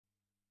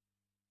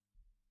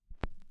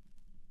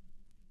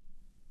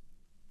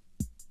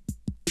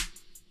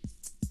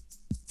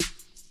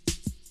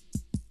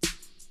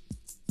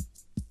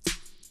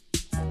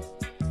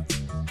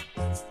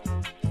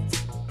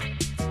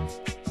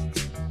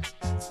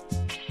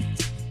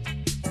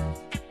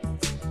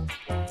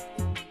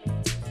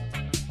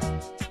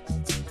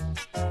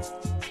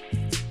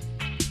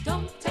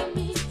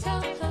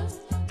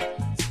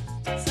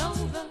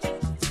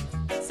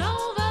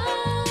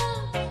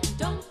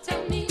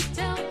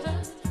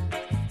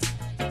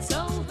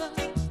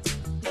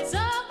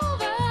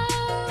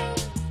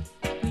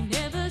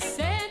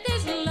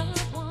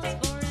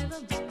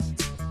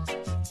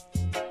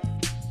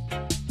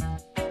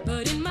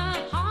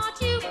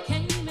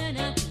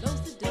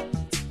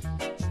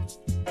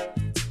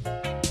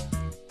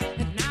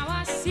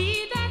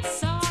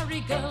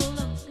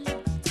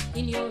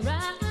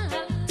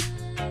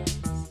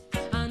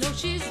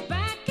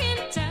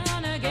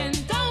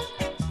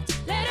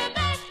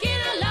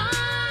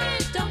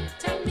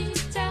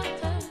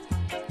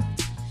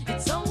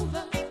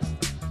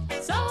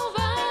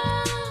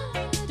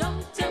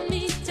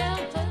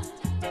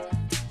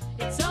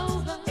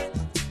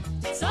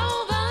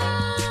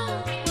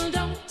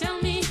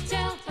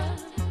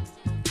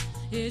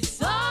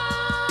It's over.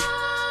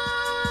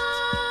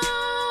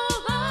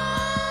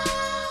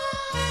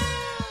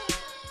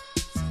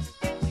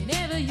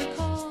 Whenever you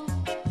call,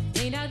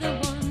 ain't I the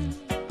one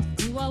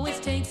who always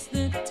takes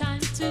the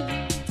time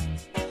to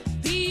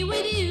be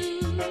with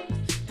you,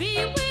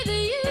 be with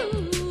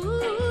you.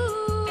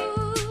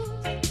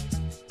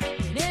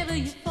 Whenever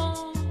you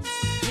fall,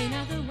 ain't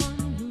I the one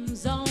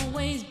who's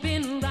always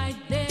been right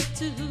there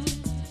to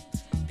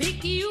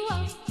pick you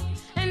up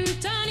and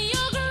turn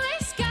your gray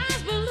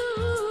skies blue.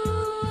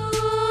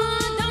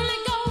 Don't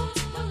let go,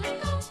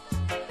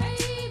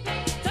 baby.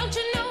 Don't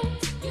you know,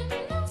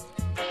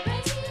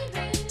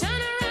 baby.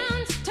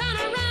 Turn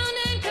around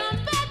and come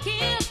back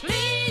here.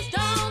 Please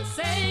don't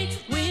say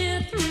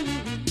we're through.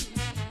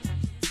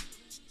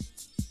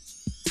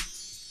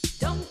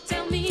 Don't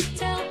tell me,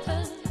 tell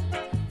her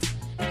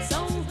it's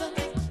over,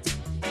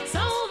 it's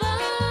over.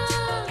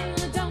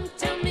 Don't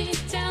tell me,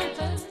 tell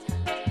her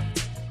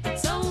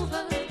it's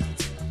over,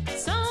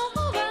 it's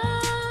over.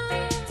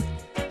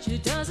 She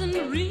doesn't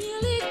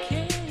really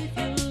care if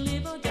you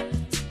live or die,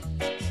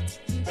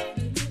 if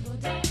you live or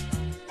die.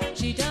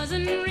 She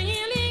doesn't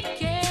really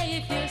care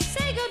if you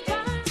say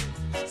goodbye,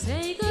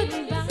 say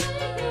goodbye.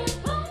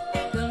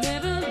 There'll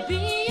never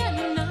be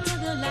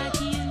another like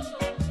you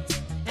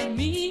and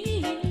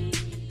me.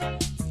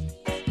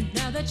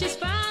 Now that she's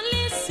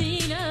finally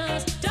seen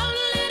us, don't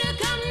let her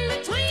come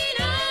between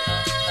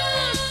us.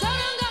 So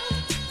don't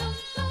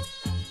go,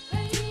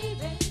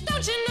 baby.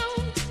 Don't you know,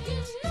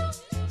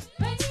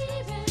 baby.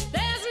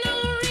 There's no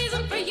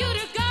reason for you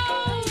to go.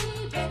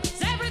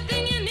 'Cause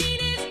everything you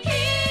need is here.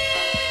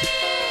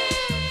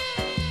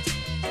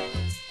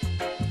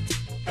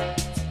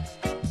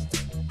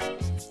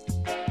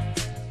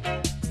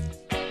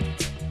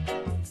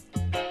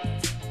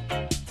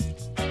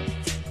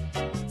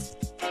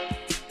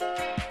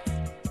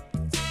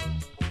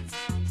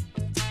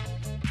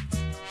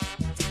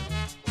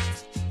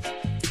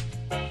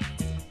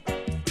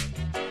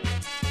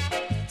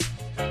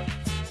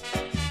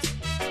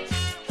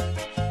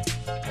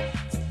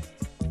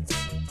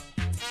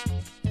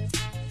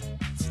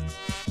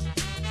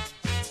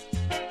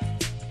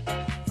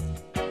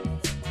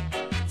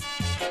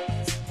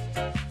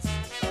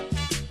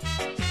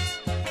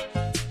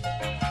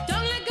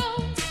 Don't let go,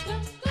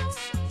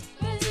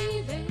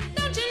 baby.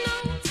 Don't you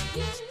know,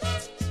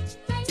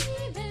 baby.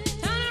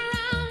 Turn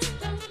around,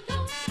 don't go,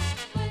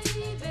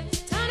 baby.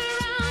 Turn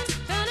around,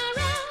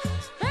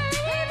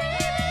 baby.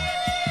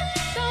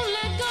 Don't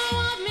let go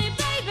of me,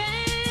 baby.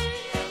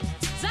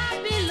 'Cause I'd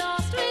be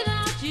lost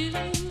without you.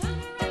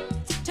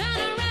 Turn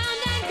around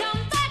and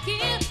come back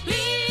here.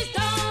 Please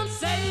don't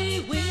say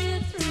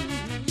we're through.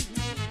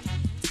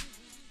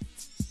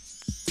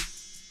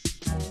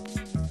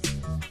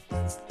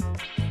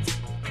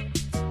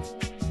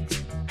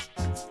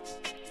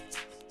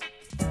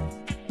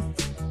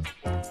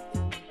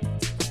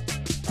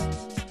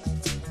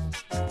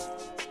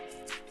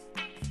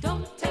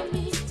 Don't tell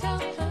me, tell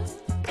her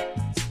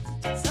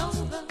it's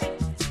over,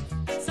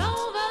 it's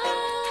over.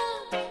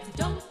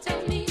 Don't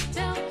tell me,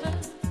 tell her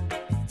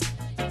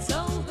it's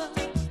over,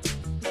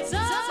 it's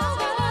over.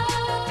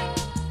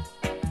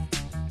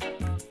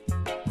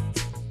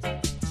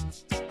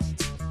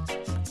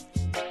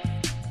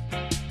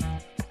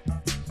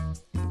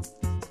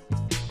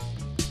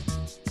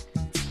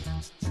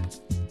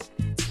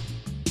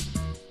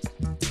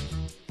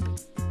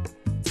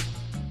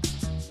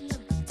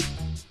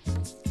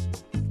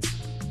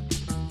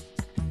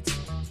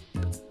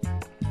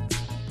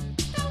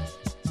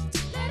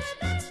 Let her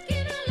bask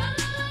in her light.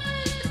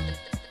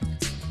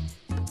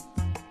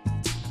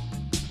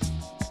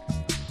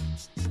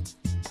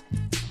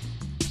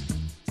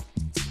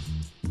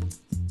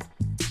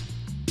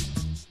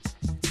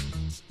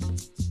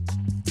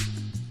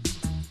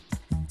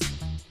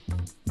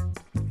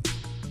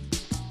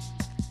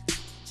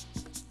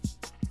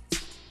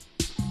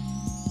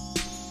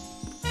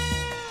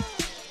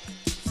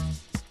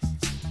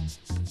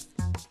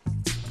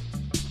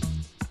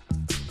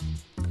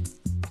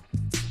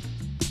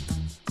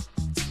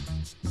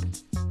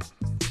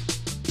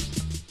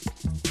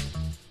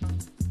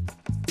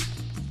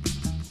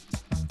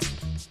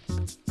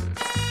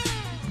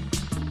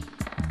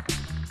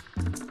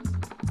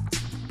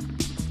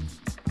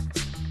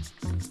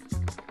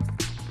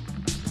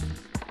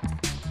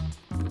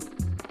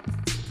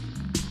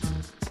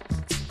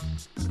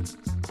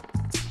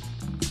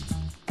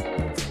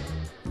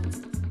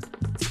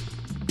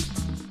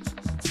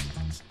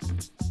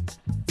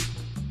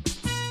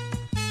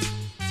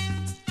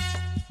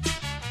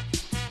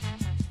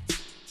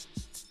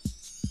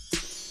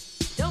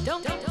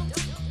 Don't